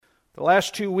The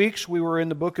last 2 weeks we were in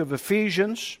the book of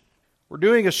Ephesians. We're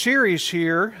doing a series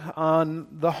here on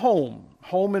the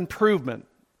home improvement,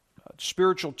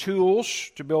 spiritual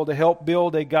tools to help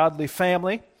build a godly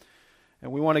family.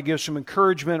 And we want to give some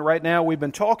encouragement. Right now we've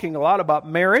been talking a lot about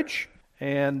marriage,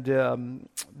 and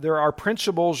there are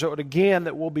principles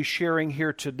that we'll be sharing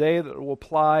here today that will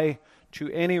apply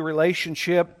to any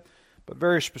relationship, but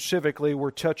very specifically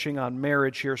we're touching on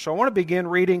marriage here. So I want to begin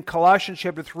reading Colossians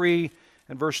chapter 3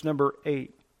 and verse number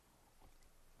 8.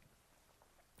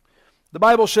 The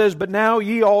Bible says, "But now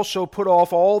ye also put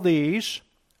off all these,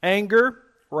 anger,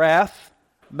 wrath,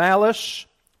 malice,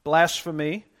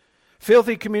 blasphemy,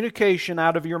 filthy communication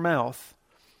out of your mouth.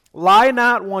 Lie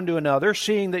not one to another,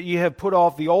 seeing that ye have put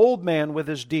off the old man with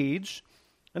his deeds,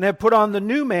 and have put on the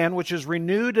new man, which is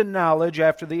renewed in knowledge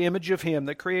after the image of him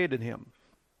that created him.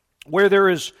 Where there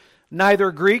is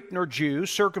neither Greek nor Jew,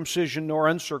 circumcision nor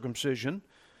uncircumcision,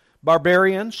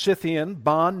 barbarian, Scythian,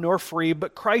 bond nor free,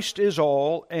 but Christ is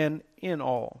all and in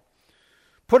all.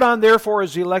 Put on therefore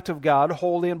as the elect of God,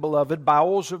 holy and beloved,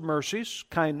 bowels of mercies,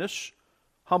 kindness,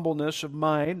 humbleness of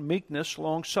mind, meekness,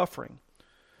 long-suffering,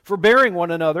 forbearing one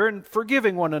another and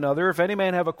forgiving one another. If any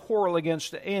man have a quarrel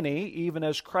against any, even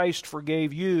as Christ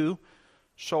forgave you,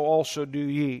 so also do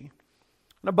ye.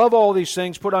 And above all these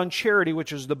things put on charity,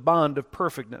 which is the bond of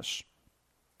perfectness.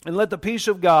 And let the peace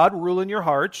of God rule in your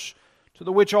hearts, to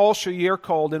the which also ye are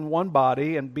called in one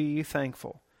body, and be ye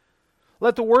thankful.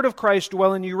 Let the word of Christ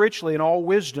dwell in you richly in all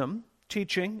wisdom,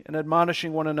 teaching and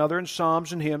admonishing one another in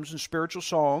psalms and hymns and spiritual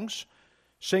songs,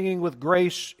 singing with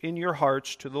grace in your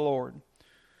hearts to the Lord.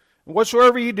 And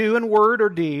whatsoever ye do in word or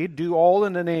deed, do all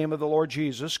in the name of the Lord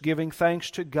Jesus, giving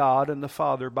thanks to God and the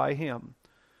Father by him.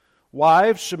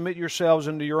 Wives, submit yourselves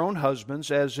unto your own husbands,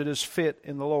 as it is fit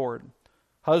in the Lord.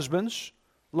 Husbands,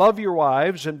 love your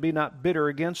wives, and be not bitter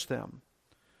against them.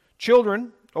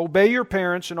 Children, obey your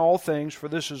parents in all things, for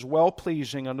this is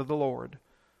well-pleasing unto the Lord.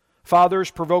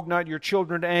 Fathers, provoke not your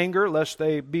children to anger, lest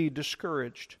they be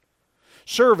discouraged.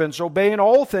 Servants, obey in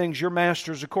all things your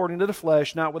masters according to the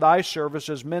flesh, not with eye service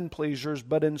as men pleasers,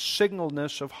 but in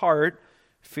singleness of heart,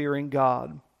 fearing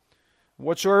God.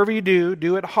 Whatsoever you do,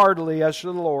 do it heartily as to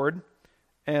the Lord,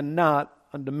 and not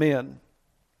unto men."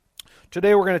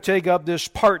 Today we're going to take up this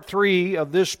part 3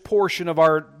 of this portion of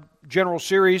our general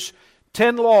series,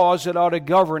 10 laws that ought to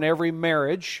govern every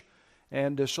marriage.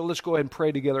 And so let's go ahead and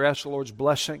pray together, ask the Lord's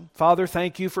blessing. Father,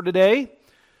 thank you for today.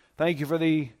 Thank you for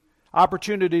the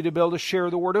opportunity to be able to share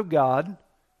the Word of God.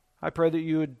 I pray that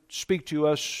you would speak to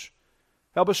us.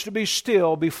 Help us to be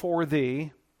still before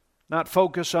Thee, not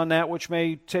focus on that which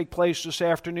may take place this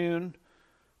afternoon.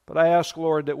 But I ask,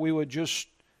 Lord, that we would just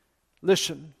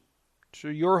listen to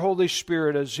your Holy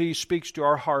Spirit as He speaks to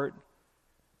our heart.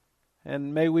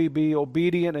 And may we be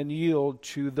obedient and yield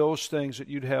to those things that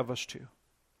you'd have us to.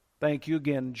 Thank you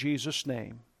again in Jesus'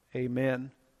 name.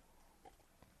 Amen.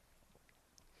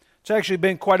 It's actually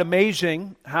been quite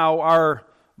amazing how our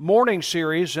morning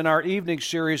series and our evening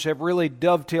series have really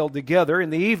dovetailed together.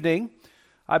 In the evening,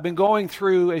 I've been going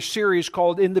through a series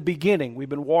called In the Beginning. We've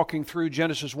been walking through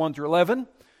Genesis 1 through 11.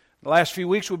 The last few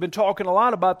weeks we've been talking a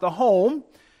lot about the home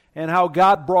and how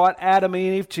God brought Adam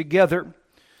and Eve together.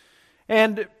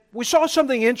 And we saw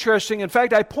something interesting. In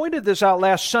fact, I pointed this out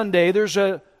last Sunday. There's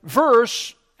a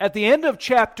verse at the end of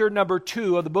chapter number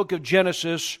 2 of the book of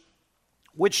Genesis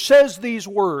which says these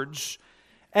words,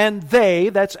 "And they,"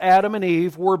 that's Adam and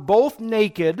Eve, "were both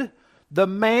naked, the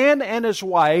man and his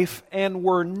wife, and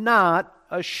were not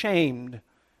ashamed."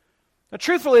 Now,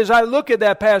 truthfully, as I look at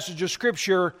that passage of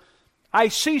Scripture, I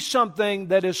see something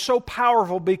that is so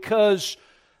powerful because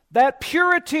that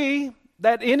purity,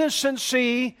 that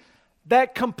innocency,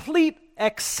 that complete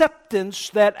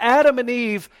acceptance that Adam and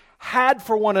Eve had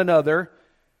for one another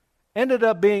ended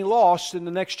up being lost in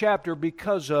the next chapter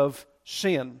because of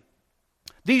sin.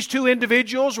 These two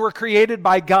individuals were created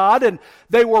by God, and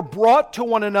they were brought to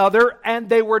one another, and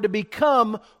they were to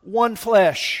become one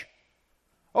flesh.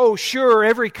 Oh, sure,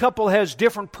 every couple has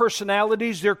different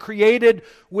personalities. They're created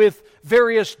with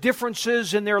various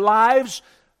differences in their lives,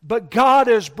 but God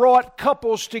has brought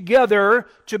couples together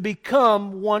to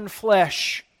become one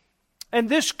flesh. And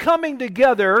this coming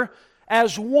together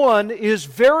as one is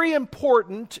very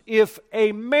important if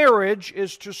a marriage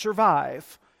is to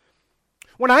survive.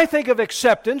 When I think of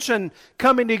acceptance and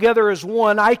coming together as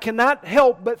one, I cannot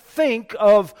help but think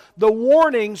of the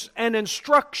warnings and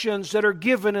instructions that are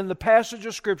given in the passage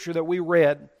of Scripture that we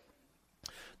read.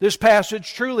 This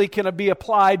passage truly can be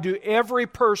applied to every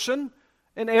person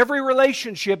and every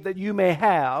relationship that you may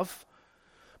have,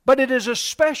 but it is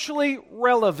especially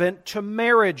relevant to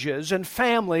marriages and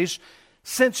families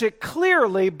since it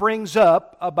clearly brings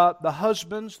up about the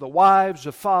husbands, the wives,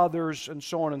 the fathers, and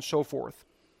so on and so forth.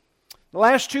 The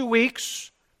last 2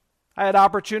 weeks, I had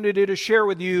opportunity to share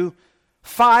with you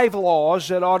 5 laws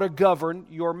that ought to govern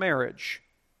your marriage.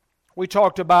 We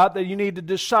talked about that you need to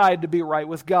decide to be right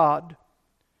with God.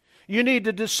 You need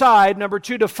to decide, number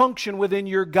 2, to function within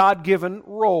your God-given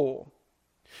role.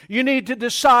 You need to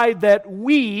decide that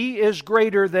we is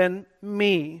greater than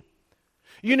me.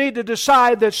 You need to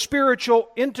decide that spiritual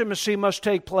intimacy must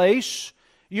take place.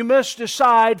 You must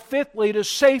decide, fifthly, to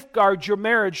safeguard your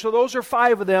marriage. So those are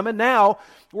 5 of them. And now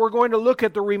we're going to look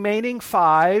at the remaining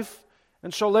 5.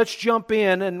 And so let's jump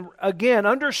in and again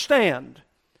understand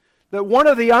that one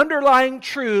of the underlying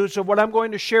truths of what I'm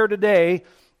going to share today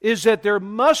is that there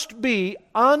must be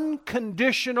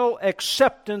unconditional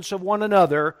acceptance of one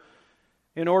another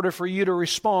in order for you to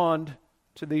respond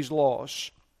to these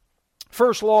laws.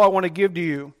 First law I want to give to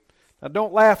you. Now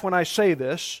don't laugh when I say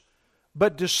this,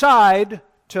 but decide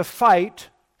to fight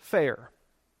fair.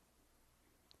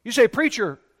 You say,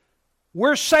 preacher,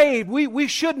 we're saved. We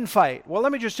shouldn't fight. Well,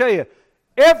 let me just tell you,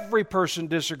 every person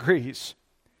disagrees.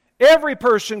 Every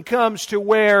person comes to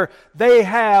where they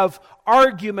have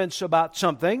arguments about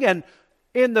something. And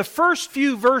in the first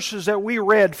few verses that we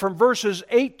read, from verses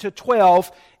 8 to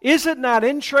 12, is it not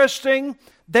interesting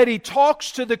that he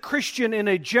talks to the Christian in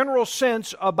a general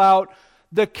sense about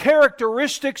the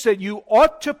characteristics that you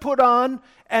ought to put on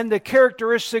and the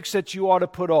characteristics that you ought to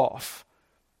put off?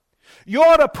 You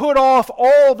ought to put off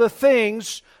all the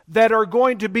things that are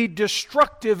going to be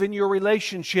destructive in your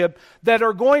relationship, that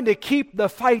are going to keep the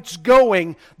fights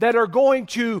going, that are going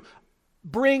to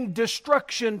bring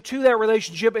destruction to that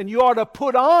relationship, and you ought to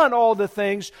put on all the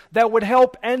things that would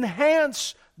help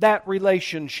enhance that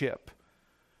relationship.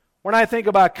 When I think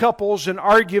about couples and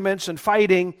arguments and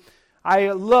fighting, I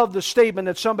love the statement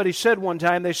that somebody said one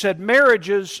time. They said,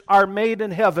 marriages are made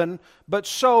in heaven, but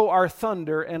so are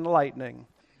thunder and lightning.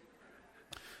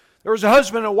 There was a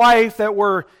husband and wife that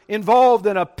were involved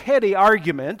in a petty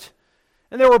argument,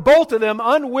 and they were both of them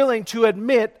unwilling to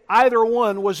admit either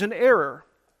one was in error.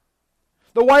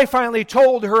 The wife finally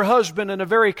told her husband in a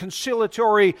very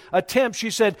conciliatory attempt,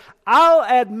 she said, I'll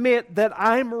admit that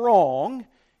I'm wrong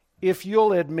if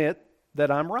you'll admit that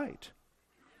I'm right.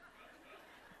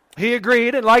 He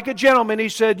agreed, and like a gentleman, he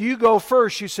said, you go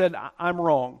first. She said, I'm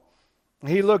wrong.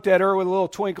 He looked at her with a little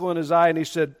twinkle in his eye, and he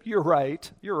said, you're right,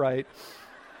 you're right.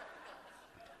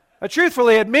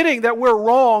 Truthfully, admitting that we're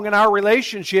wrong in our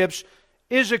relationships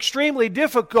is extremely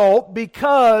difficult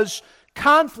because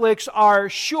conflicts are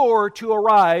sure to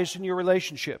arise in your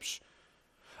relationships.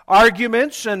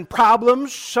 Arguments and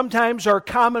problems sometimes are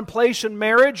commonplace in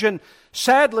marriage, and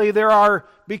sadly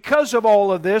because of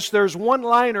all of this, there's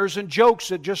one-liners and jokes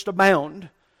that just abound.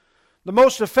 The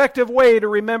most effective way to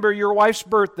remember your wife's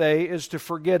birthday is to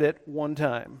forget it one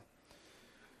time.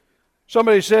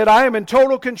 Somebody said, I am in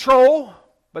total control,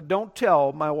 but don't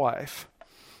tell my wife.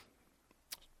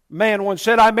 A man once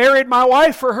said, I married my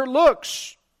wife for her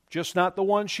looks, just not the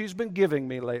one she's been giving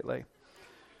me lately.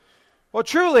 Well,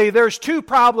 truly, there's 2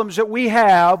 problems that we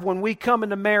have when we come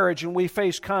into marriage and we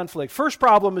face conflict. First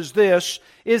problem is this,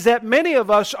 is that many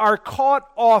of us are caught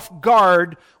off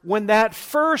guard when that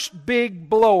first big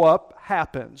blow-up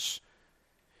happens.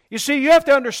 You see, you have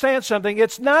to understand something.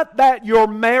 It's not that your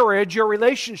marriage, your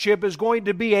relationship is going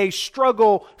to be a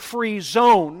struggle-free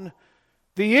zone.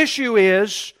 The issue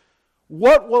is,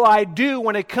 what will I do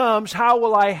when it comes? How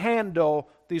will I handle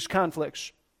these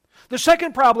conflicts? The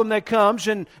second problem that comes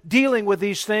in dealing with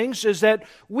these things is that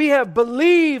we have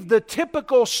believed the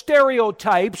typical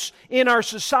stereotypes in our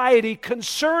society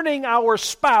concerning our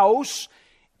spouse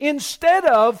instead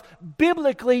of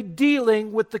biblically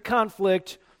dealing with the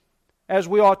conflict as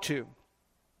we ought to.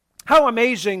 How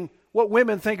amazing what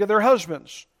women think of their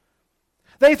husbands.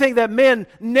 They think that men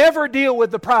never deal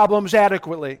with the problems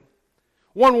adequately.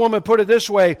 One woman put it this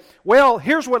way, well,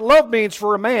 here's what love means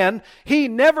for a man. He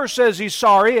never says he's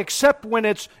sorry except when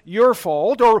it's your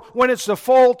fault, or when it's the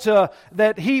fault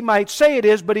that he might say it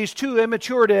is, but he's too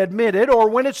immature to admit it, or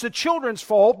when it's the children's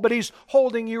fault, but he's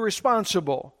holding you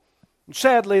responsible. And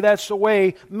sadly, that's the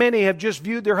way many have just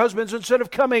viewed their husbands instead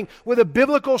of coming with a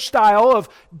biblical style of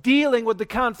dealing with the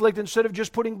conflict instead of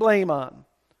just putting blame on.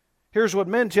 Here's what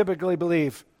men typically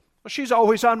believe. Well, she's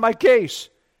always on my case.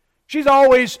 She's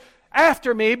always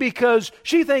after me because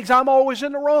she thinks I'm always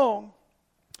in the wrong.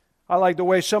 I like the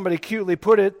way somebody cutely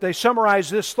put it. They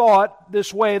summarized this thought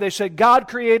this way. They said, God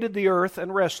created the earth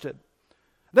and rested.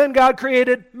 Then God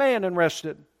created man and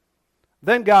rested.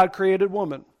 Then God created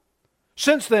woman.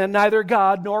 Since then, neither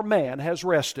God nor man has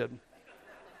rested.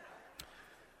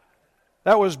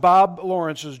 That was Bob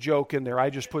Lawrence's joke in there. I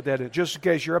just put that in, just in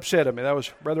case you're upset at me. That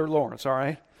was Brother Lawrence, all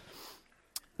right?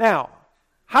 Now,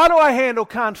 how do I handle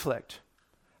conflict?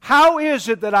 How is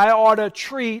it that I ought to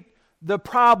treat the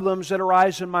problems that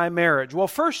arise in my marriage? Well,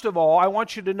 first of all, I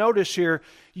want you to notice here,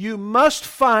 you must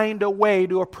find a way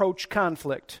to approach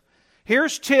conflict.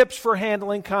 Here's tips for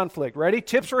handling conflict. Ready?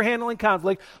 Tips for handling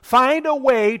conflict. Find a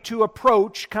way to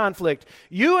approach conflict.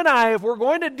 You and I, if we're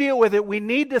going to deal with it, we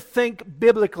need to think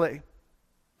biblically.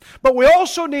 But we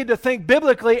also need to think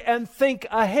biblically and think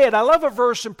ahead. I love a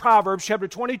verse in Proverbs chapter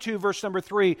 22, verse number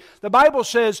 3. The Bible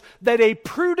says that a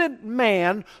prudent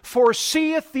man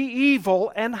foreseeth the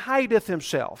evil and hideth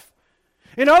himself.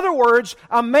 In other words,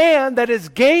 a man that has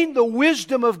gained the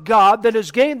wisdom of God, that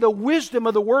has gained the wisdom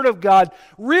of the Word of God,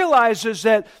 realizes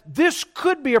that this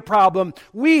could be a problem.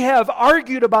 We have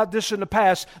argued about this in the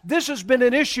past. This has been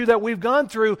an issue that we've gone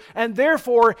through, and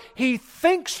therefore he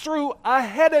thinks through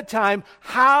ahead of time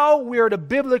how we're to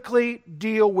biblically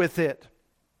deal with it.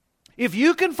 If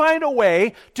you can find a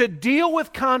way to deal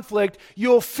with conflict,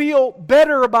 you'll feel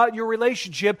better about your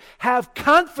relationship, have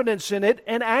confidence in it,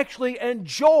 and actually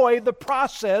enjoy the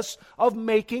process of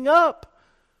making up.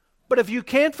 But if you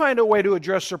can't find a way to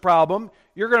address the problem,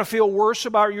 you're going to feel worse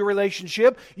about your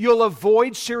relationship. You'll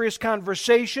avoid serious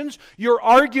conversations. Your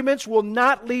arguments will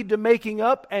not lead to making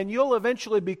up, and you'll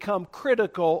eventually become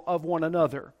critical of one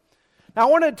another. Now, I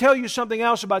want to tell you something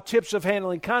else about tips of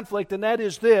handling conflict, and that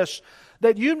is this,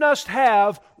 that you must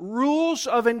have rules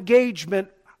of engagement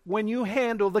when you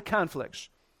handle the conflicts.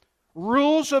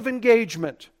 Rules of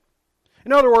engagement.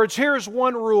 In other words, here's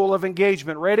one rule of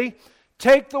engagement. Ready?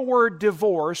 Take the word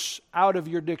divorce out of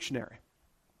your dictionary.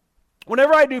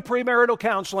 Whenever I do premarital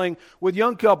counseling with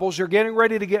young couples who are getting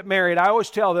ready to get married, I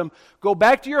always tell them, go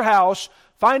back to your house,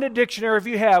 find a dictionary if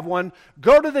you have one,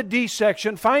 go to the D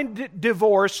section, find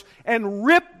divorce, and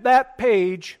rip that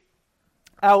page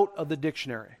out of the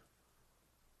dictionary.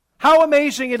 How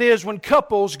amazing it is when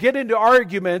couples get into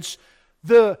arguments,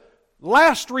 the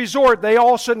last resort they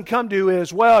all of a sudden come to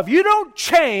is, well, if you don't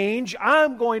change,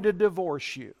 I'm going to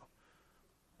divorce you.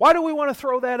 Why do we want to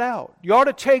throw that out? You ought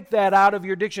to take that out of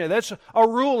your dictionary. That's a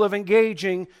rule of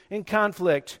engaging in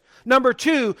conflict. Number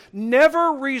 2,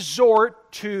 never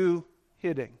resort to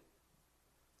hitting.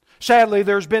 Sadly,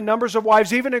 there's been numbers of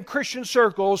wives, even in Christian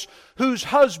circles, whose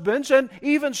husbands and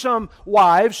even some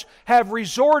wives have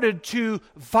resorted to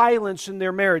violence in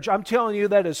their marriage. I'm telling you,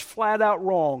 that is flat out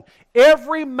wrong.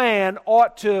 Every man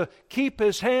ought to keep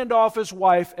his hand off his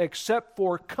wife except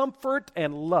for comfort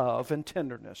and love and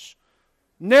tenderness.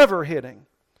 Never hitting.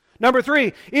 Number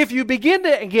 3, if you begin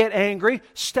to get angry,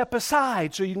 step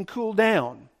aside so you can cool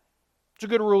down. It's a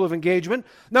good rule of engagement.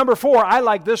 Number 4, I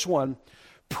like this one.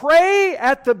 Pray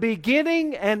at the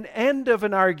beginning and end of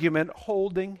an argument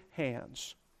holding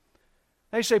hands.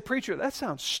 Now you say, preacher, that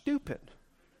sounds stupid.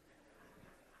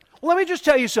 Well, let me just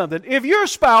tell you something. If your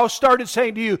spouse started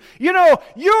saying to you, you know,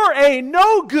 you're a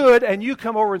no good, and you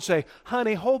come over and say,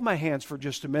 honey, hold my hands for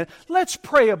just a minute. Let's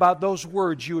pray about those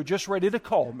words you were just ready to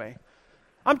call me.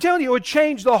 I'm telling you, it would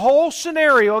change the whole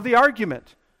scenario of the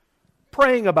argument.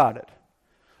 Praying about it.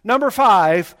 Number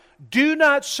 5, do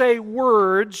not say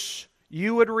words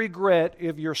you would regret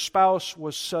if your spouse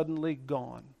was suddenly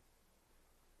gone.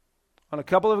 On a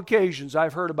couple of occasions,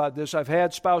 I've heard about this. I've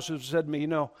had spouses who said to me, you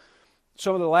know,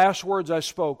 some of the last words I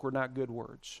spoke were not good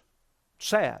words.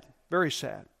 Sad, very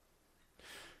sad.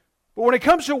 But when it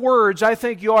comes to words, I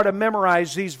think you ought to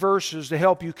memorize these verses to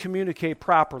help you communicate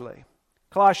properly.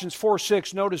 Colossians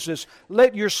 4:6, notice this.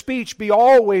 Let your speech be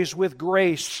always with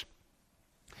grace.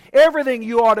 Everything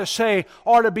you ought to say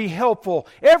ought to be helpful.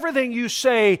 Everything you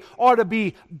say ought to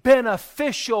be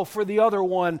beneficial for the other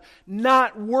one,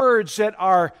 not words that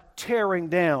are tearing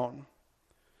down.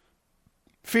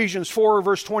 Ephesians 4,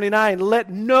 verse 29,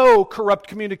 let no corrupt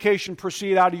communication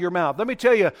proceed out of your mouth. Let me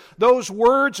tell you, those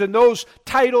words and those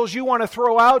titles you want to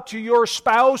throw out to your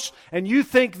spouse, and you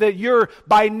think that you're,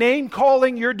 by name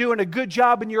calling, you're doing a good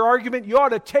job in your argument, you ought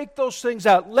to take those things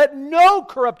out. Let no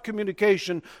corrupt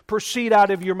communication proceed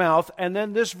out of your mouth. And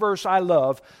then this verse I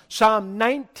love, Psalm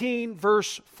 19,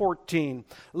 verse 14.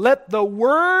 Let the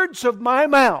words of my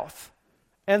mouth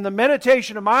and the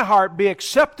meditation of my heart be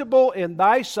acceptable in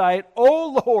thy sight,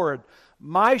 O Lord,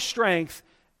 my strength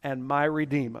and my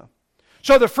Redeemer.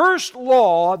 So the first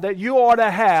law that you ought to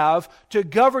have to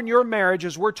govern your marriage,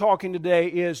 as we're talking today,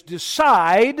 is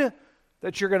decide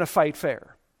that you're going to fight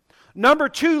fair. Number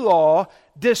 2 law,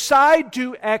 decide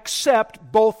to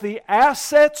accept both the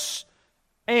assets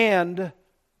and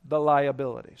the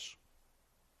liabilities.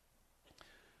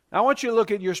 Now, I want you to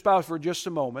look at your spouse for just a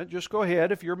moment. Just go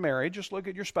ahead, if you're married, just look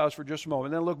at your spouse for just a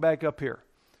moment, then look back up here.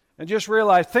 And just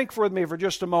realize, think with me for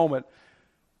just a moment.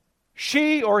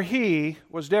 She or he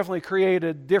was definitely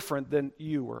created different than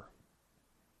you were.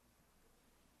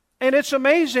 And it's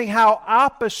amazing how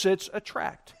opposites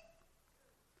attract.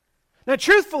 Now,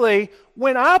 truthfully,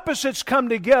 when opposites come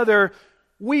together,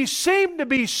 we seem to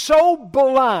be so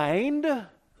blind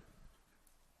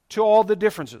to all the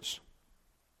differences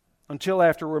until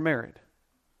after we're married.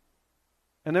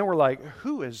 And then we're like,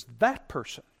 who is that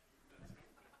person?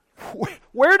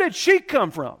 Where did she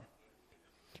come from?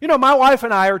 You know, my wife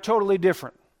and I are totally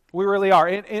different. We really are,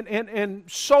 in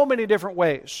so many different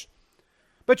ways.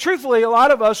 But truthfully, a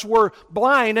lot of us were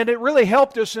blind, and it really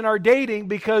helped us in our dating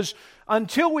because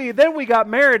until we got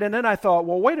married, and then I thought,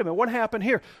 well, wait a minute, what happened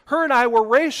here? Her and I were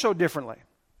raised so differently.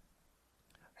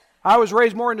 I was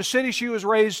raised more in the city. She was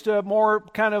raised more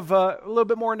kind of a little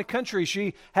bit more in the country.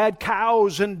 She had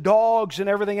cows and dogs and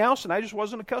everything else, and I just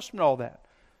wasn't accustomed to all that.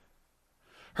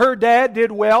 Her dad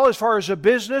did well as far as a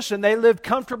business, and they lived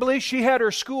comfortably. She had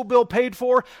her school bill paid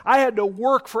for. I had to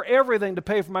work for everything to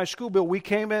pay for my school bill. We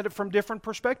came at it from different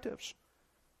perspectives.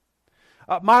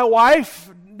 My wife,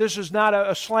 this is not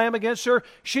a slam against her,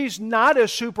 she's not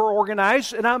as super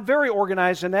organized, and I'm very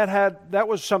organized, and that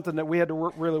was something that we had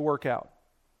to really work out.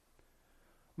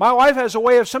 My wife has a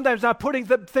way of sometimes not putting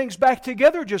things back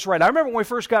together just right. I remember when we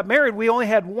first got married, we only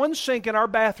had one sink in our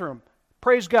bathroom.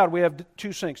 Praise God, we have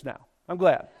 2 sinks now. I'm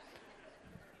glad.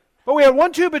 But we had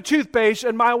 1 tube of toothpaste,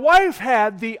 and my wife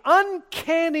had the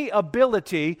uncanny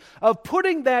ability of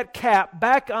putting that cap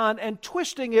back on and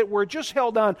twisting it where it just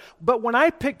held on. But when I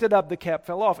picked it up, the cap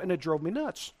fell off, and it drove me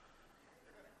nuts.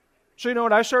 So you know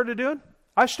what I started doing?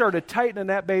 I started tightening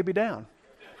that baby down.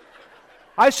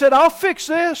 I said, I'll fix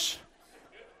this.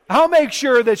 I'll make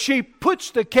sure that she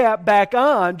puts the cap back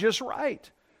on just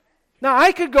right. Now,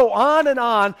 I could go on and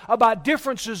on about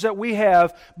differences that we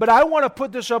have, but I want to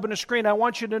put this up on the screen. I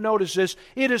want you to notice this.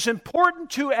 It is important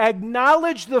to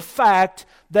acknowledge the fact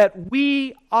that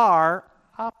we are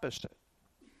opposite.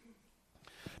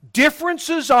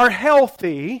 Differences are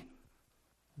healthy,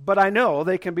 but I know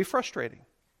they can be frustrating.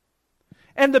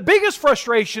 And the biggest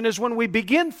frustration is when we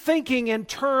begin thinking in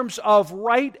terms of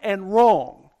right and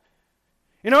wrong.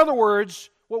 In other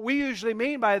words, what we usually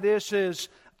mean by this is,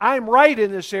 I'm right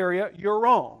in this area, you're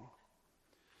wrong.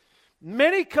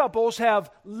 Many couples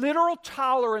have literal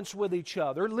tolerance with each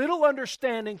other, little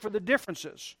understanding for the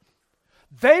differences.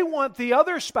 They want the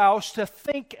other spouse to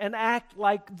think and act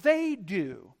like they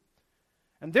do.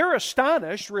 And they're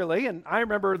astonished, really, and I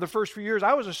remember the first few years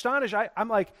I was astonished. I'm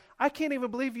like, I can't even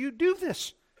believe you do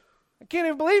this. I can't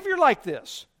even believe you're like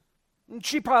this. And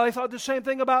she probably thought the same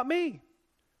thing about me.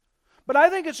 But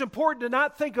I think it's important to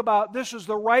not think about this is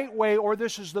the right way or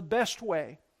this is the best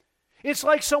way. It's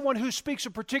like someone who speaks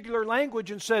a particular language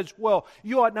and says, well,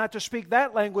 you ought not to speak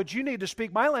that language. You need to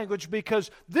speak my language because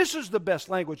this is the best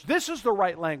language. This is the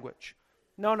right language.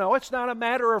 No, it's not a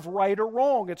matter of right or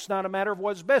wrong. It's not a matter of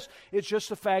what's best. It's just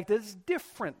the fact that it's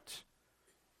different.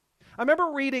 I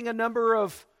remember reading a number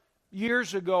of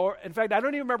years ago. In fact, I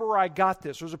don't even remember where I got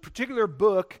this. It was a particular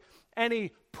book, and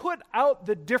he put out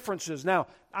the differences. Now,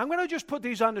 I'm going to just put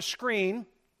these on the screen.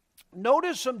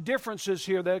 Notice some differences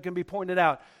here that can be pointed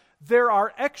out. There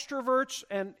are extroverts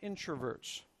and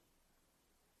introverts.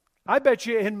 I bet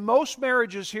you in most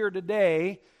marriages here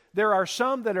today, there are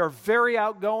some that are very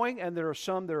outgoing and there are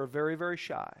some that are very, very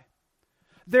shy.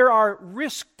 There are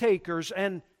risk takers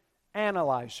and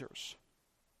analyzers.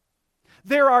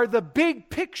 There are the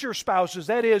big picture spouses.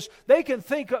 That is, they can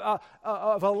think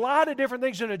of a lot of different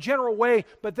things in a general way,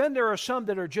 but then there are some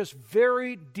that are just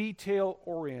very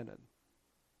detail-oriented.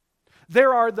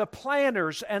 There are the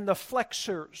planners and the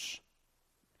flexers.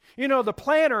 You know, the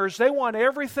planners, they want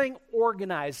everything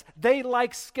organized. They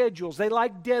like schedules. They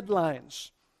like deadlines.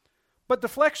 But the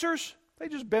flexers, they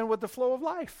just bend with the flow of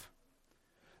life.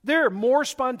 They're more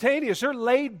spontaneous. They're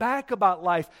laid back about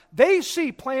life. They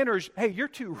see planners, hey, you're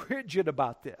too rigid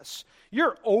about this.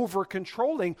 You're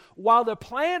over-controlling. While the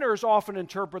planners often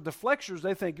interpret the flexors,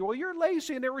 they think, well, you're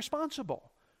lazy and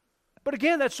irresponsible. But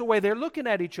again, that's the way they're looking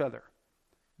at each other.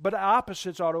 But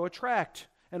opposites ought to attract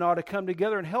and ought to come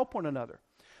together and help one another.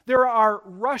 There are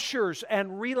rushers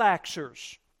and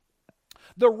relaxers.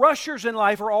 The rushers in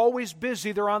life are always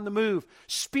busy. They're on the move.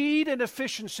 Speed and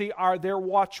efficiency are their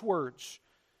watchwords.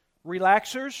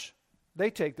 Relaxers,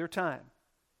 they take their time.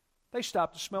 They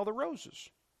stop to smell the roses.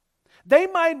 They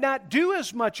might not do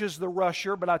as much as the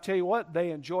rusher, but I'll tell you what, they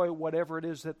enjoy whatever it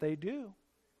is that they do.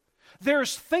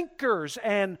 There's thinkers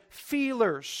and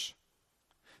feelers.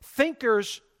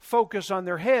 Thinkers focus on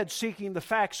their head, seeking the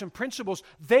facts and principles.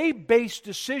 They base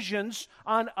decisions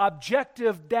on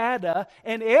objective data,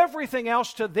 and everything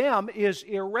else to them is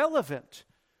irrelevant.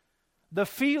 The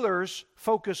feelers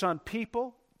focus on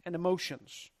people and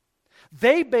emotions.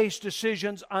 They base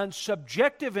decisions on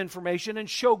subjective information and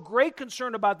show great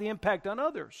concern about the impact on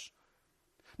others.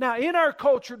 Now, in our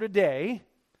culture today,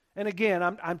 and again,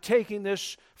 I'm taking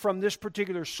this from this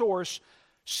particular source,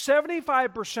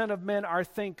 75% of men are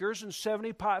thinkers and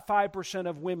 75%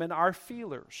 of women are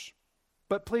feelers.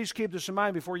 But please keep this in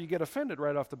mind before you get offended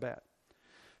right off the bat.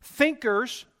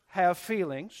 Thinkers have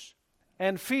feelings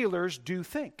and feelers do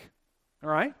think. All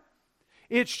right?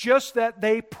 It's just that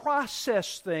they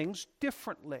process things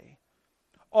differently.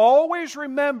 Always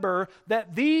remember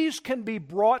that these can be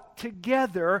brought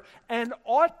together and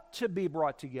ought to be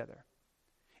brought together.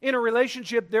 In a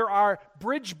relationship, there are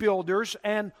bridge builders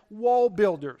and wall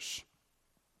builders.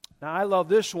 Now, I love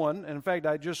this one. And in fact,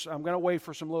 I'm going to wait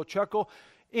for some little chuckle.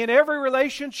 In every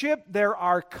relationship, there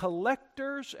are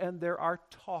collectors and there are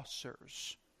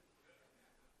tossers.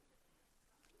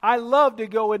 I love to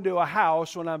go into a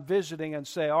house when I'm visiting and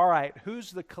say, all right,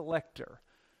 who's the collector?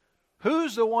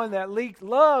 Who's the one that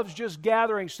loves just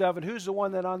gathering stuff, and who's the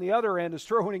one that on the other end is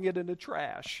throwing it in the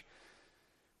trash?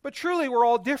 But truly, we're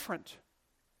all different.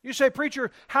 You say,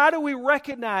 preacher, how do we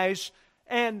recognize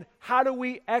and how do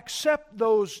we accept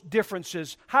those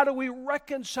differences? How do we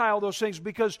reconcile those things?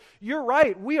 Because you're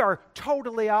right, we are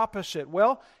totally opposite.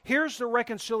 Well, here's the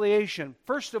reconciliation.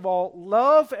 First of all,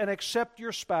 love and accept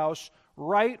your spouse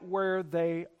right where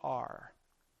they are.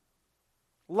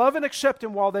 Love and accept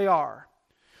them while they are.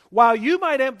 While you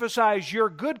might emphasize your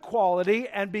good quality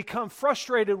and become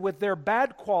frustrated with their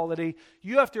bad quality,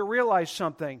 you have to realize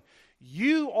something.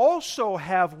 You also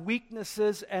have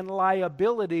weaknesses and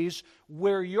liabilities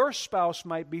where your spouse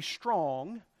might be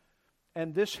strong,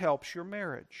 and this helps your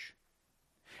marriage.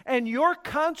 And your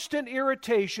constant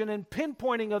irritation and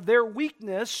pinpointing of their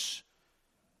weakness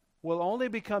will only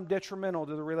become detrimental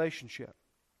to the relationship.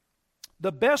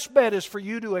 The best bet is for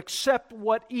you to accept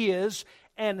what is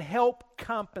and help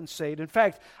compensate. In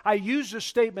fact, I used this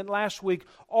statement last week.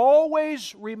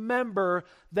 Always remember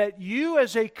that you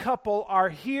as a couple are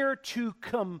here to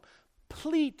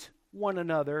complete one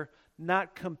another,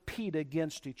 not compete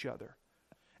against each other.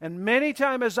 And many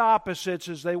times as opposites,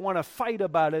 as they want to fight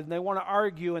about it and they want to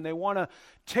argue and they want to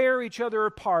tear each other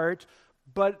apart.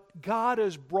 But God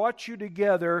has brought you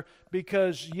together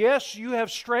because, yes, you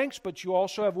have strengths, but you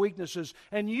also have weaknesses.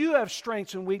 And you have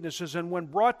strengths and weaknesses. And when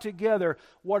brought together,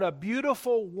 what a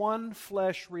beautiful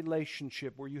one-flesh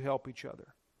relationship where you help each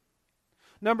other.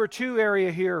 Number 2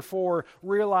 area here for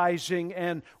realizing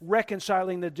and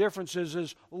reconciling the differences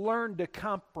is learn to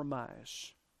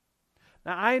compromise.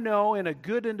 Now, I know in a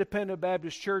good independent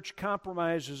Baptist church,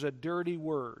 compromise is a dirty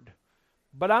word.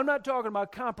 But I'm not talking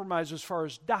about compromise as far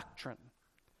as doctrine.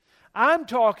 I'm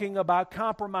talking about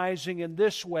compromising in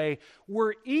this way,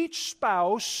 where each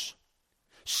spouse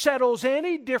settles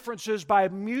any differences by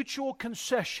mutual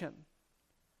concession.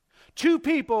 Two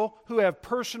people who have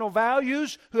personal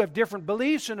values, who have different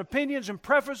beliefs and opinions and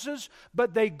preferences,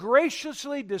 but they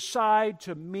graciously decide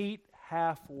to meet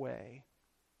halfway.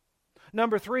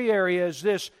 Number 3 area is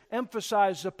this: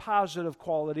 emphasize the positive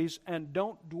qualities and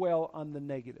don't dwell on the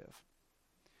negative.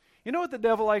 You know what the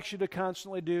devil likes you to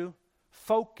constantly do?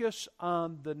 Focus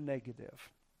on the negative.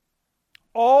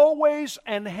 Always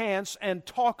enhance and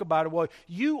talk about it. Well,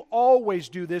 you always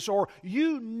do this, or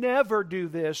you never do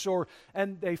this,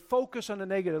 and they focus on the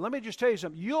negative. Let me just tell you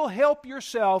something. You'll help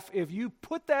yourself if you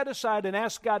put that aside and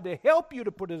ask God to help you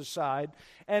to put it aside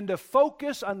and to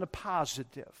focus on the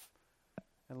positive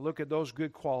and look at those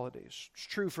good qualities. It's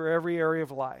true for every area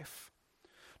of life.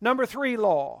 Number 3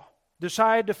 law.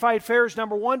 Decide to fight fair is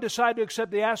number 1. Decide to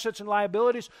accept the assets and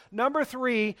liabilities. Number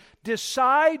 3,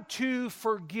 decide to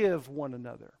forgive one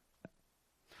another.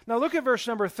 Now look at verse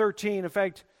number 13. In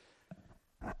fact,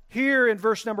 here in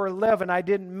verse number 11, I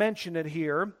didn't mention it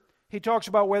here. He talks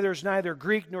about whether it's neither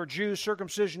Greek nor Jew,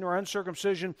 circumcision nor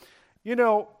uncircumcision. You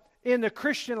know, in the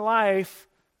Christian life,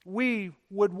 we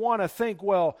would want to think,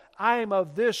 well, I'm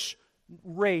of this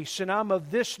race and I'm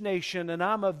of this nation and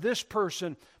I'm of this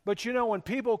person. But you know, when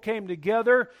people came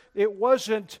together, it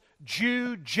wasn't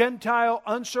Jew, Gentile,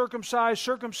 uncircumcised,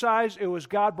 circumcised. It was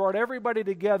God brought everybody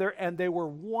together and they were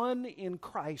one in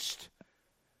Christ.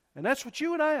 And that's what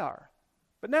you and I are.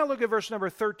 But now look at verse number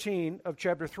 13 of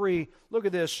chapter 3. Look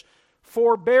at this.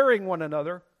 Forbearing one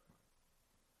another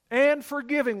and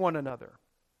forgiving one another.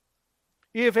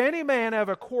 If any man have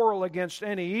a quarrel against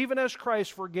any, even as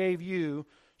Christ forgave you,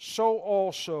 so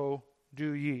also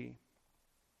do ye.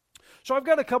 So I've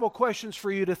got a couple questions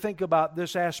for you to think about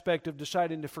this aspect of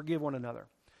deciding to forgive one another.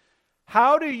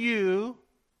 How do you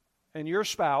and your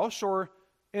spouse, or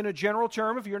in a general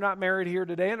term, if you're not married here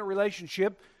today in a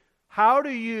relationship, how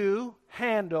do you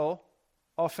handle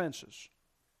offenses?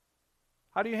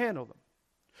 How do you handle them?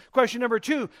 Question number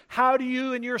 2, how do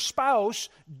you and your spouse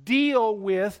deal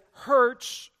with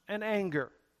hurts and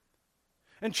anger?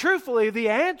 And truthfully, the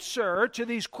answer to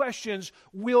these questions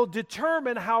will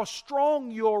determine how strong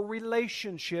your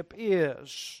relationship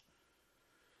is.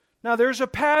 Now, there's a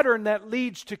pattern that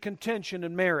leads to contention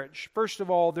in marriage. First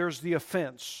of all, there's the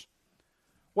offense.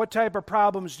 What type of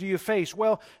problems do you face?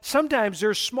 Well, sometimes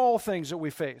there's small things that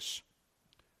we face.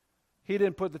 He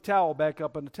didn't put the towel back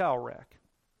up in the towel rack.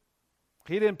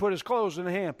 He didn't put his clothes in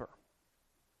the hamper.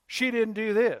 She didn't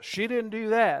do this. She didn't do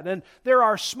that. And there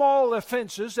are small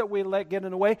offenses that we let get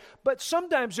in the way, but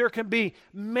sometimes there can be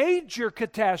major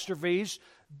catastrophes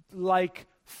like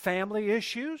family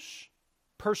issues,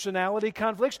 personality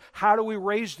conflicts. How do we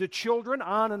raise the children?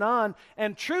 On and on.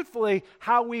 And truthfully,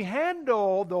 how we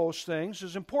handle those things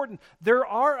is important. There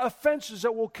are offenses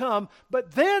that will come,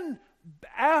 but then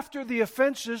after the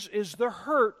offenses is the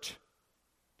hurt.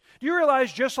 Do you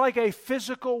realize just like a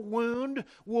physical wound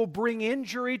will bring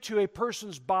injury to a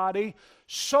person's body,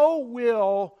 so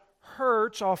will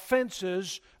hurts,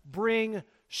 offenses, bring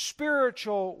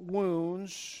spiritual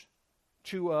wounds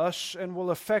to us and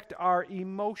will affect our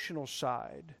emotional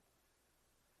side.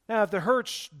 Now, if the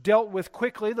hurt's dealt with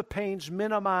quickly, the pain's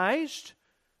minimized,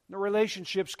 the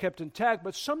relationship's kept intact,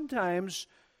 but sometimes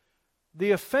the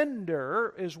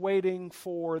offender is waiting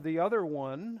for the other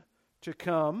one to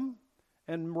come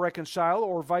and reconcile,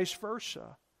 or vice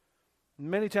versa.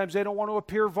 Many times they don't want to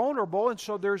appear vulnerable, and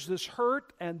so there's this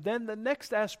hurt, and then the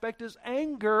next aspect is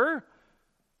anger.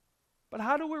 But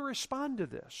how do we respond to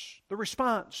this? The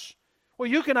response. Well,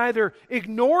 you can either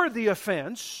ignore the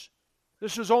offense.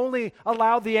 This is only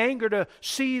allow the anger to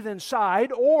seethe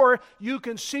inside, or you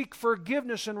can seek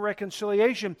forgiveness and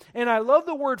reconciliation. And I love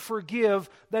the word forgive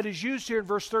that is used here in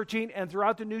verse 13 and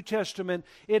throughout the New Testament.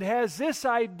 It has this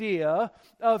idea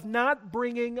of not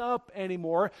bringing up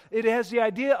anymore. It has the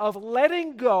idea of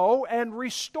letting go and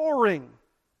restoring.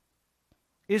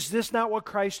 Is this not what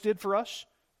Christ did for us?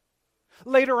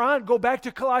 Later on, go back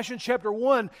to Colossians chapter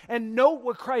 1 and note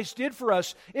what Christ did for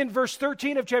us. In verse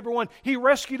 13 of chapter 1, He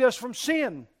rescued us from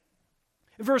sin.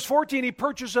 In verse 14, He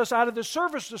purchased us out of the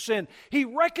service of sin. He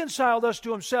reconciled us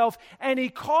to Himself, and He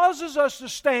causes us to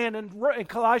stand, in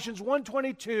Colossians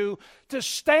 1:22, to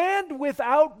stand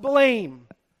without blame.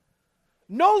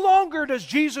 No longer does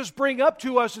Jesus bring up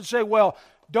to us and say, well,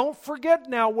 don't forget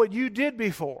now what you did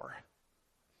before.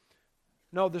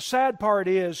 No, the sad part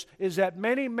is that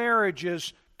many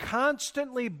marriages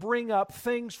constantly bring up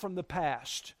things from the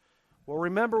past. Well,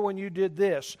 remember when you did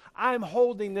this. I'm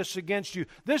holding this against you.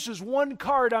 This is one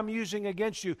card I'm using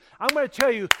against you. I'm going to tell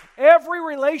you, every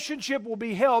relationship will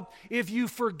be helped if you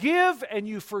forgive, and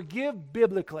you forgive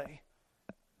biblically.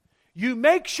 You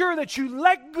make sure that you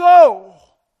let go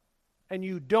and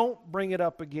you don't bring it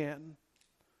up again.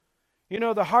 You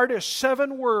know, the hardest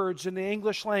 7 words in the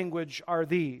English language are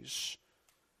these.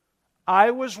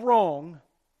 I was wrong.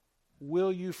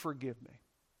 Will you forgive me?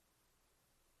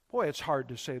 Boy, it's hard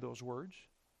to say those words.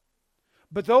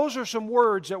 But those are some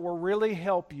words that will really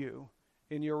help you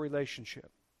in your relationship.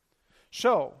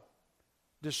 So,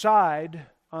 decide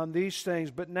on these things.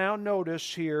 But now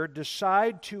notice here,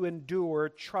 decide to endure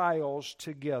trials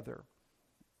together.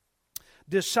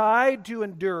 Decide to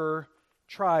endure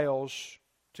trials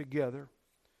together.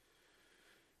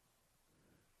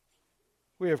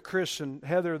 We have Chris and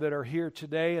Heather that are here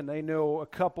today, and they know a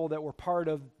couple that were part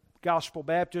of Gospel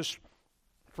Baptist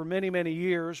for many, many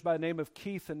years by the name of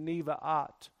Keith and Neva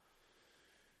Ott.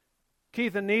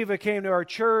 Keith and Neva came to our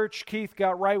church. Keith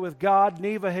got right with God.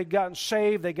 Neva had gotten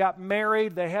saved. They got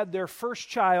married. They had their first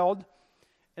child.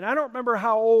 And I don't remember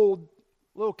how old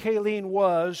little Kayleen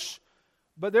was,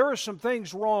 but there were some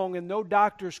things wrong, and no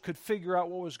doctors could figure out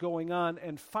what was going on.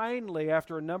 And finally,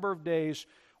 after a number of days,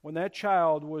 when that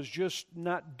child was just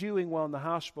not doing well in the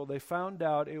hospital, they found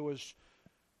out it was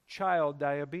child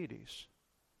diabetes.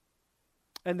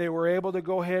 And they were able to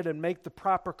go ahead and make the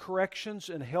proper corrections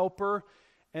and help her.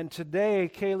 And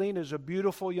today, Kayleen is a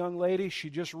beautiful young lady. She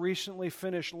just recently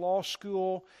finished law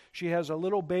school. She has a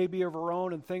little baby of her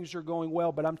own, and things are going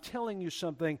well. But I'm telling you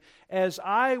something. As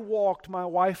I walked, my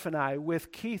wife and I,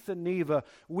 with Keith and Neva,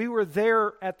 we were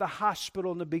there at the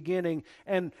hospital in the beginning,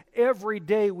 and every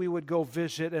day we would go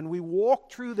visit, and we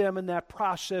walked through them in that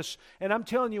process. And I'm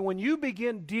telling you, when you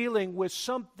begin dealing with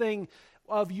something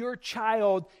of your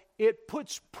child, it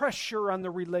puts pressure on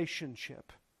the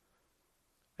relationship.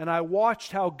 And I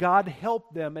watched how God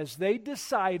helped them as they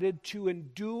decided to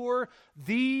endure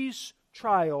these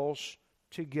trials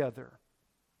together.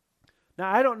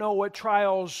 Now, I don't know what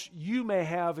trials you may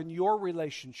have in your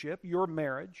relationship, your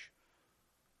marriage,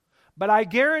 but I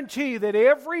guarantee that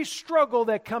every struggle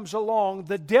that comes along,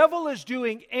 the devil is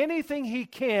doing anything he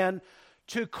can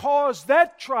to cause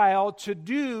that trial to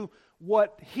do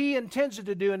what he intends it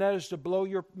to do, and that is to blow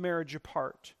your marriage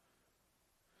apart.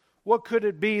 What could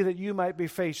it be that you might be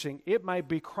facing? It might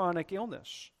be chronic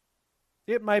illness.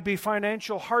 It might be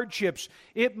financial hardships.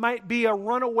 It might be a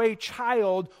runaway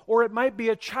child, or it might be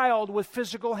a child with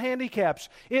physical handicaps.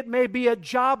 It may be a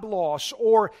job loss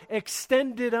or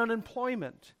extended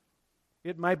unemployment.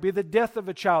 It might be the death of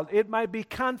a child. It might be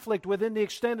conflict within the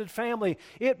extended family.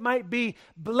 It might be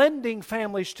blending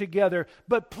families together.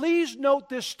 But please note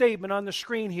this statement on the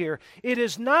screen here. It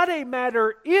is not a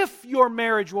matter if your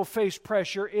marriage will face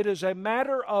pressure. It is a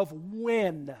matter of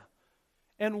when.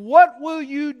 And what will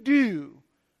you do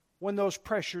when those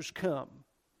pressures come?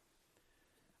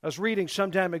 I was reading some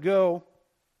time ago,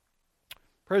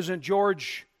 President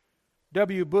George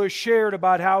W. Bush shared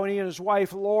about how he and his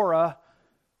wife Laura,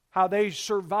 how they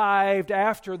survived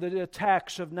after the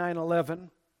attacks of 9/11.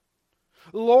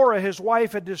 Laura, his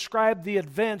wife, had described the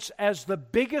events as the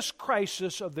biggest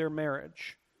crisis of their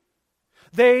marriage.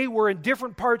 They were in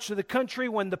different parts of the country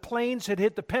when the planes had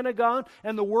hit the Pentagon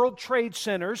and the World Trade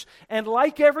Centers, and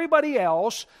like everybody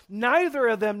else, neither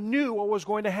of them knew what was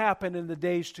going to happen in the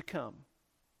days to come.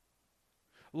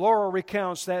 Laura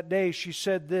recounts that day, she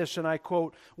said this, and I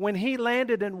quote, "When he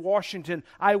landed in Washington,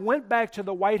 I went back to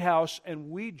the White House and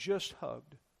we just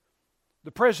hugged."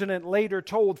 The president later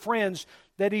told friends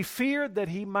that he feared that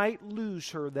he might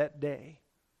lose her that day.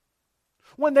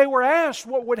 When they were asked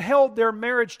what would hold their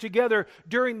marriage together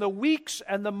during the weeks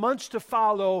and the months to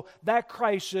follow that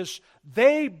crisis,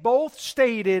 they both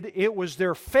stated it was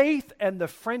their faith and the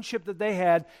friendship that they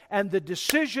had and the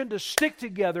decision to stick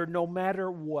together no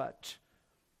matter what.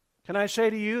 Can I say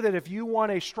to you that if you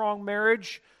want a strong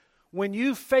marriage, when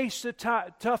you face the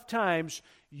tough times,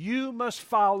 you must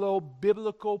follow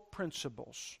biblical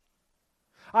principles.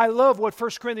 I love what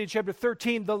 1 Corinthians chapter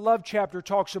 13, the love chapter,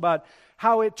 talks about.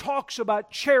 How it talks about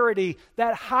charity,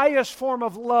 that highest form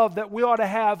of love that we ought to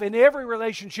have in every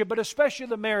relationship, but especially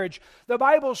the marriage. The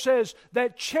Bible says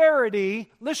that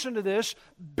charity, listen to this,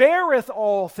 beareth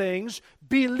all things,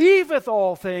 believeth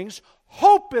all things,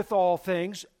 hopeth all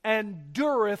things,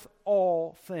 endureth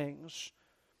all things.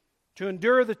 To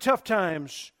endure the tough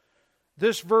times,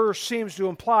 this verse seems to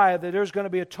imply that there's going to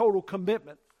be a total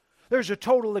commitment. There's a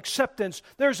total acceptance.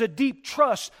 There's a deep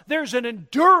trust. There's an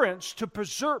endurance to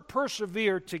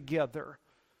persevere together.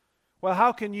 Well,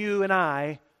 how can you and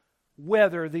I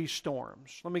weather these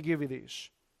storms? Let me give you these.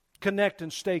 Connect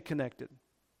and stay connected.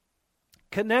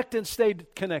 Connect and stay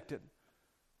connected.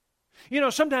 You know,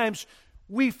 sometimes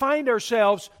we find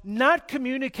ourselves not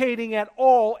communicating at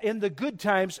all in the good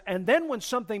times, and then when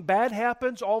something bad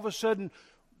happens, all of a sudden,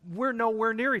 we're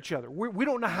nowhere near each other. We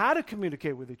don't know how to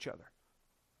communicate with each other.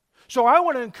 So I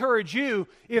want to encourage you,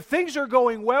 if things are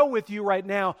going well with you right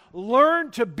now,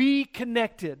 learn to be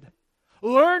connected.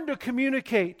 Learn to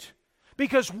communicate.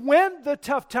 Because when the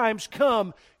tough times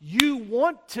come, you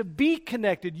want to be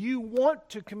connected. You want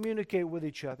to communicate with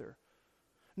each other.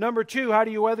 Number 2, how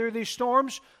do you weather these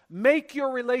storms? Make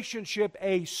your relationship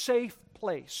a safe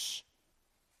place.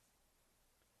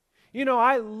 You know,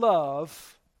 I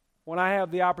love when I have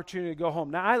the opportunity to go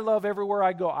home. Now, I love everywhere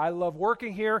I go. I love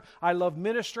working here. I love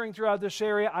ministering throughout this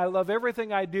area. I love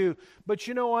everything I do. But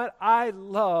you know what? I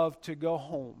love to go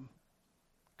home.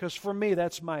 Because for me,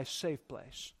 that's my safe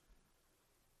place.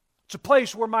 It's a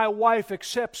place where my wife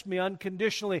accepts me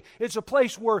unconditionally. It's a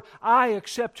place where I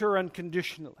accept her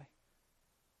unconditionally.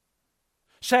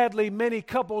 Sadly, many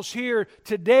couples here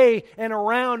today and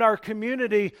around our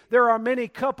community, there are many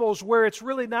couples where it's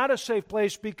really not a safe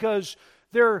place because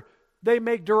they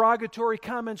make derogatory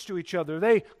comments to each other.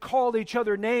 They call each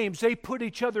other names. They put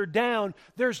each other down.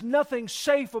 There's nothing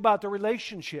safe about the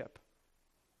relationship.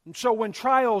 And so when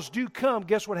trials do come,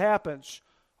 guess what happens?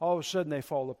 All of a sudden they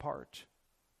fall apart.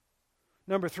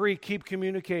 Number 3, keep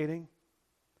communicating.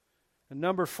 And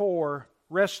number 4,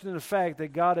 rest in the fact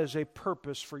that God has a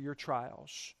purpose for your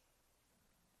trials.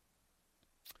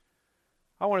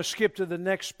 I want to skip to the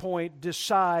next point,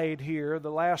 decide here,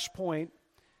 the last point.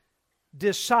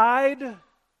 Decide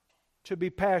to be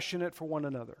passionate for one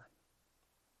another.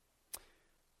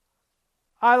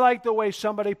 I like the way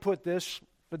somebody put this,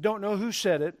 but don't know who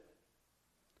said it.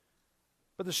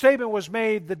 But the statement was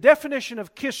made, the definition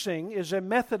of kissing is a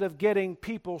method of getting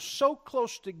people so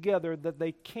close together that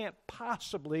they can't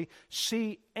possibly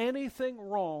see anything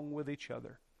wrong with each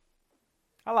other.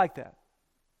 I like that.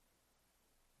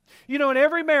 You know, in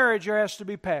every marriage there has to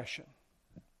be passion.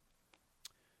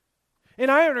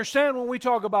 And I understand when we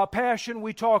talk about passion,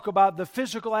 we talk about the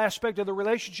physical aspect of the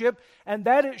relationship, and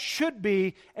that it should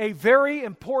be a very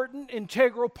important,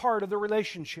 integral part of the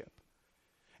relationship.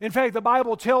 In fact, the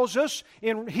Bible tells us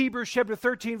in Hebrews chapter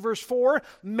 13, verse 4,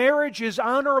 marriage is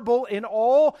honorable in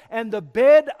all, and the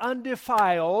bed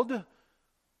undefiled,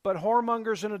 but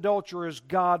whoremongers and adulterers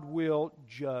God will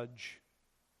judge.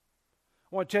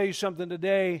 I want to tell you something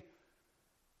today,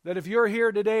 that if you're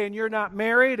here today and you're not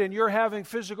married and you're having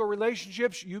physical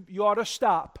relationships, you ought to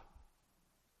stop.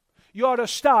 You ought to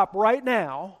stop right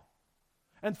now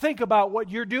and think about what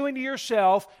you're doing to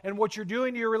yourself and what you're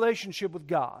doing to your relationship with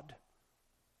God.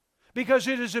 Because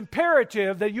it is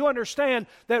imperative that you understand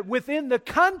that within the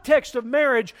context of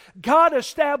marriage, God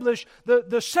established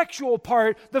the sexual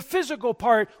part, the physical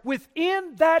part,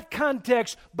 within that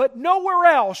context, but nowhere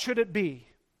else should it be.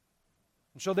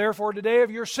 And so therefore today,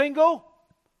 if you're single,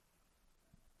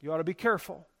 you ought to be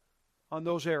careful on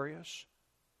those areas.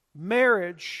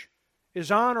 Marriage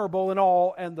is honorable in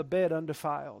all, and the bed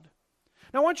undefiled.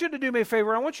 Now I want you to do me a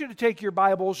favor. I want you to take your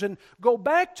Bibles and go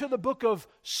back to the book of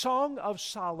Song of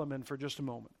Solomon for just a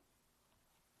moment.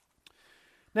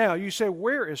 Now you say,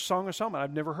 where is Song of Solomon?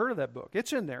 I've never heard of that book.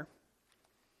 It's in there.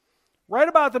 Right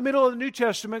about the middle of the New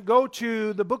Testament, go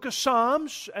to the book of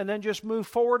Psalms and then just move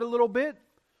forward a little bit.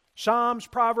 Psalms,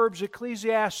 Proverbs,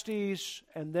 Ecclesiastes,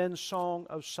 and then Song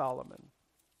of Solomon.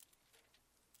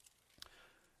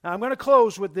 Now I'm going to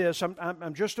close with this.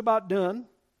 I'm just about done.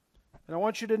 And I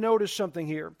want you to notice something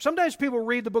here. Sometimes people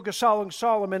read the book of Song of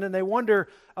Solomon and they wonder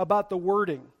about the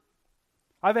wording.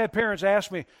 I've had parents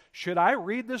ask me, should I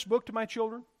read this book to my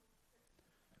children?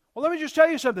 Well, let me just tell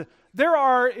you something. There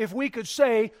are, if we could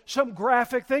say, some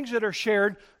graphic things that are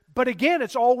shared, but again,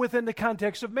 it's all within the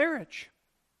context of marriage.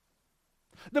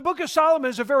 The book of Solomon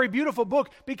is a very beautiful book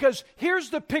because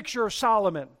here's the picture of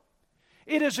Solomon.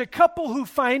 It is a couple who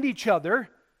find each other,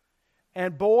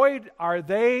 and boy, are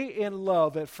they in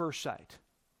love at first sight.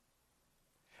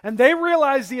 And they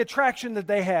realize the attraction that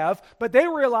they have, but they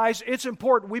realize it's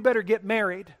important. We better get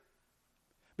married.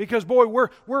 Because, boy,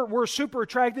 we're super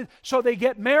attracted. So they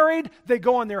get married. They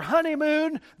go on their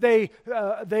honeymoon. They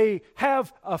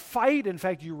have a fight. In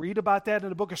fact, you read about that in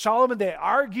the book of Solomon. They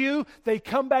argue. They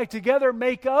come back together,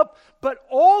 make up. But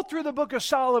all through the book of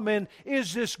Solomon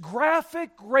is this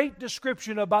graphic, great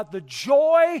description about the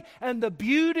joy and the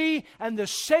beauty and the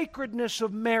sacredness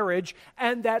of marriage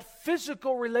and that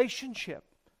physical relationship.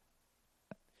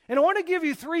 And I want to give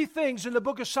you three things in the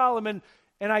book of Solomon.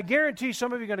 And I guarantee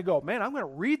some of you are going to go, man, I'm going to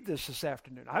read this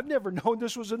afternoon. I've never known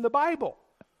this was in the Bible.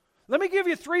 Let me give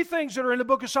you three things that are in the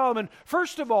book of Solomon.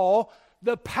 First of all,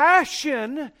 the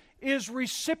passion is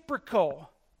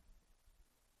reciprocal.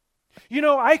 You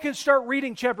know, I can start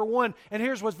reading chapter 1, and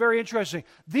here's what's very interesting.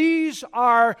 These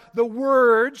are the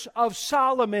words of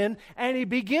Solomon, and he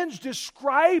begins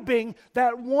describing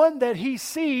that one that he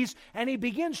sees, and he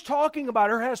begins talking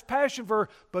about her, has passion for her.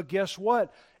 But guess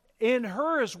what? In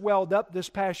her is welled up this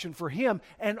passion for him.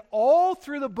 And all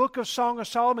through the book of Song of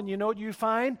Solomon, you know what you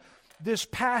find? This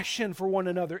passion for one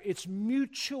another. It's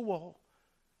mutual.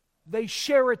 They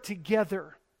share it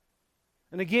together.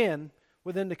 And again,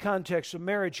 within the context of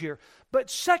marriage here.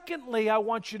 But secondly, I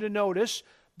want you to notice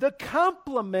the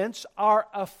compliments are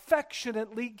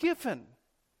affectionately given.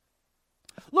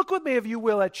 Look with me, if you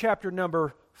will, at chapter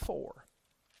number 4.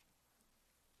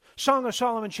 Song of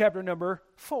Solomon, chapter number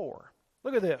 4.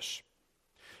 Look at this.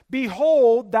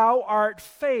 Behold, thou art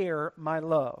fair, my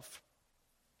love.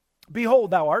 Behold,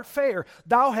 thou art fair.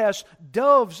 Thou hast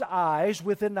dove's eyes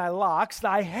within thy locks.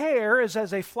 Thy hair is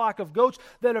as a flock of goats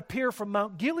that appear from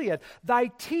Mount Gilead. Thy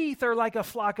teeth are like a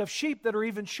flock of sheep that are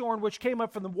even shorn, which came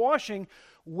up from the washing,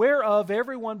 whereof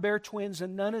everyone bare twins,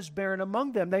 and none is barren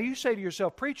among them. Now you say to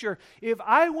yourself, preacher, if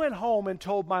I went home and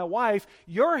told my wife,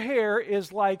 your hair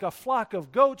is like a flock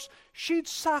of goats, she'd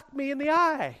sock me in the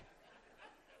eye.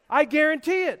 I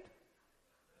guarantee it.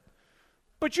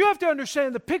 But you have to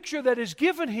understand the picture that is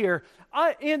given here.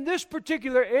 In this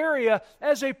particular area,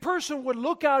 as a person would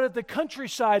look out at the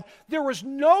countryside, there was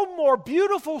no more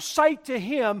beautiful sight to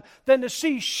him than to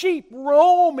see sheep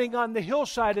roaming on the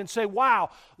hillside and say,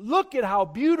 wow, look at how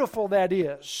beautiful that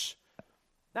is.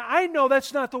 Now, I know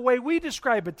that's not the way we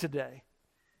describe it today.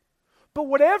 But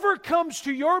whatever comes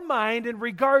to your mind in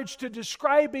regards to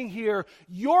describing here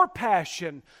your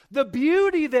passion, the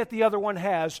beauty that the other one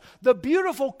has, the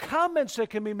beautiful comments that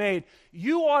can be made,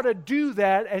 you ought to do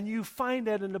that, and you find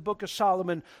that in the book of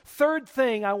Solomon. Third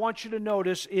thing I want you to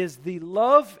notice is the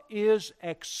love is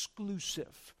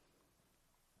exclusive.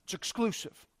 It's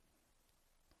exclusive.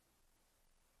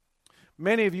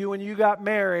 Many of you, when you got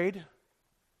married,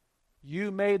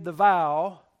 you made the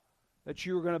vow that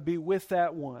you were going to be with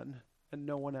that one and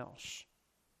no one else.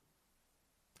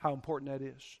 How important that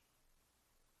is.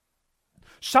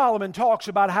 Solomon talks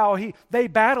about how they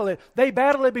battle it. They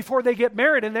battle it before they get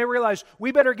married, and they realize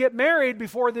we better get married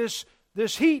before this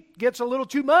heat gets a little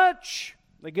too much.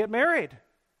 They get married.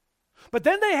 But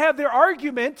then they have their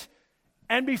argument,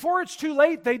 and before it's too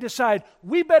late, they decide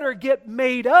we better get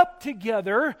made up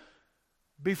together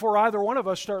before either one of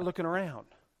us start looking around.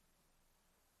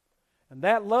 And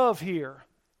that love here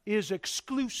is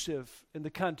exclusive in the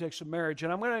context of marriage.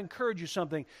 And I'm going to encourage you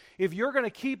something. If you're going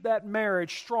to keep that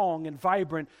marriage strong and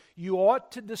vibrant, you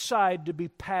ought to decide to be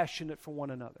passionate for one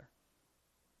another.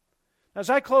 As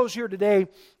I close here today,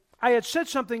 I had said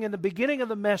something in the beginning of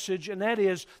the message, and that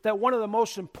is that one of the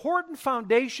most important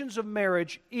foundations of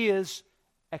marriage is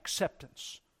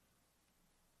acceptance.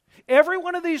 Every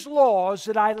one of these laws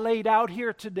that I laid out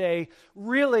here today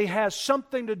really has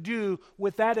something to do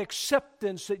with that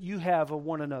acceptance that you have of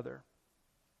one another.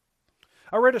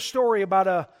 I read a story about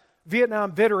a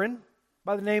Vietnam veteran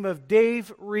by the name of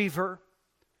Dave Reaver.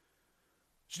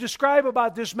 It's described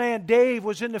about this man. Dave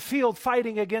was in the field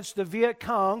fighting against the Viet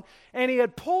Cong, and he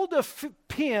had pulled a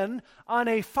pin on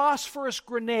a phosphorus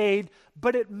grenade,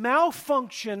 but it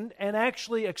malfunctioned and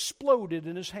actually exploded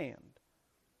in his hand.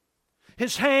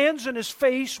 His hands and his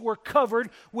face were covered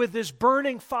with this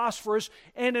burning phosphorus,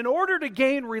 and in order to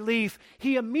gain relief,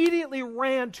 he immediately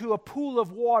ran to a pool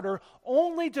of water,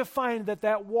 only to find that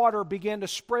that water began to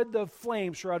spread the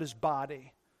flames throughout his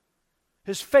body.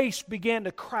 His face began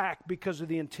to crack because of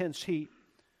the intense heat.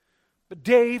 But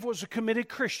Dave was a committed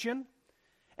Christian,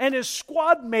 and his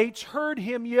squad mates heard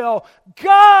him yell,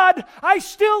 "God, I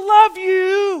still love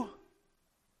you!"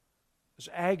 His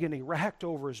agony racked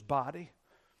over his body.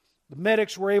 The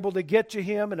medics were able to get to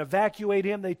him and evacuate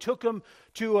him. They took him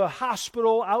to a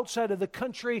hospital outside of the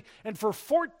country, and for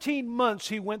 14 months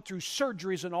he went through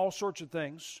surgeries and all sorts of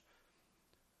things.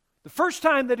 The first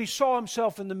time that he saw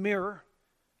himself in the mirror,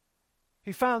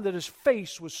 he found that his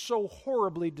face was so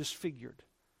horribly disfigured.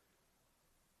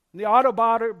 In the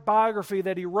autobiography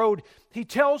that he wrote, he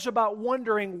tells about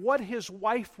wondering what his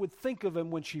wife would think of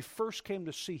him when she first came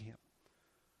to see him.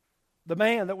 The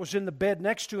man that was in the bed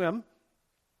next to him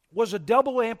was a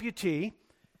double amputee,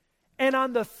 and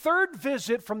on the third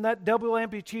visit from that double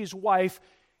amputee's wife,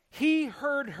 he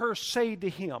heard her say to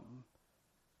him,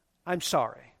 "I'm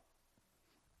sorry.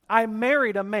 I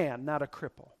married a man, not a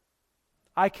cripple.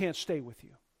 I can't stay with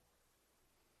you."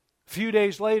 A few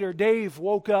days later, Dave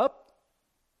woke up,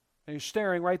 and he was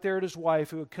staring right there at his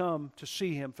wife who had come to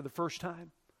see him for the first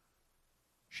time.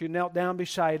 She knelt down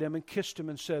beside him and kissed him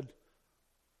and said,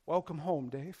 "Welcome home,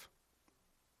 Dave.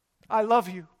 I love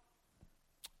you.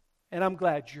 And I'm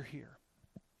glad you're here."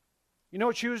 You know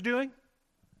what she was doing?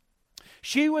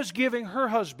 She was giving her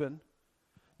husband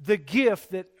the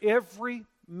gift that every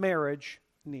marriage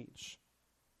needs.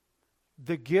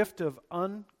 The gift of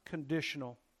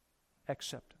unconditional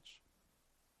acceptance.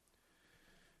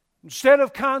 Instead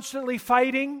of constantly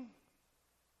fighting,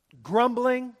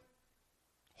 grumbling,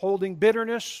 holding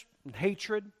bitterness and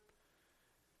hatred,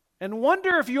 and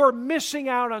wonder if you're missing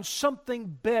out on something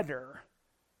better,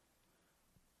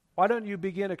 why don't you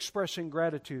begin expressing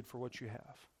gratitude for what you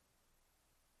have?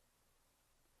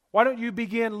 Why don't you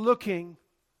begin looking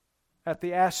at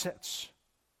the assets,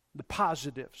 the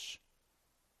positives?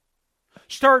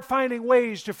 Start finding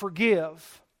ways to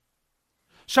forgive.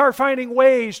 Start finding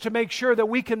ways to make sure that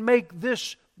we can make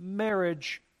this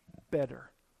marriage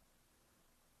better.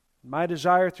 My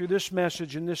desire through this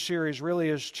message in this series really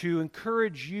is to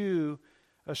encourage you,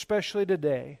 especially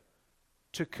today,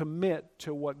 to commit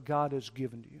to what God has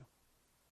given to you.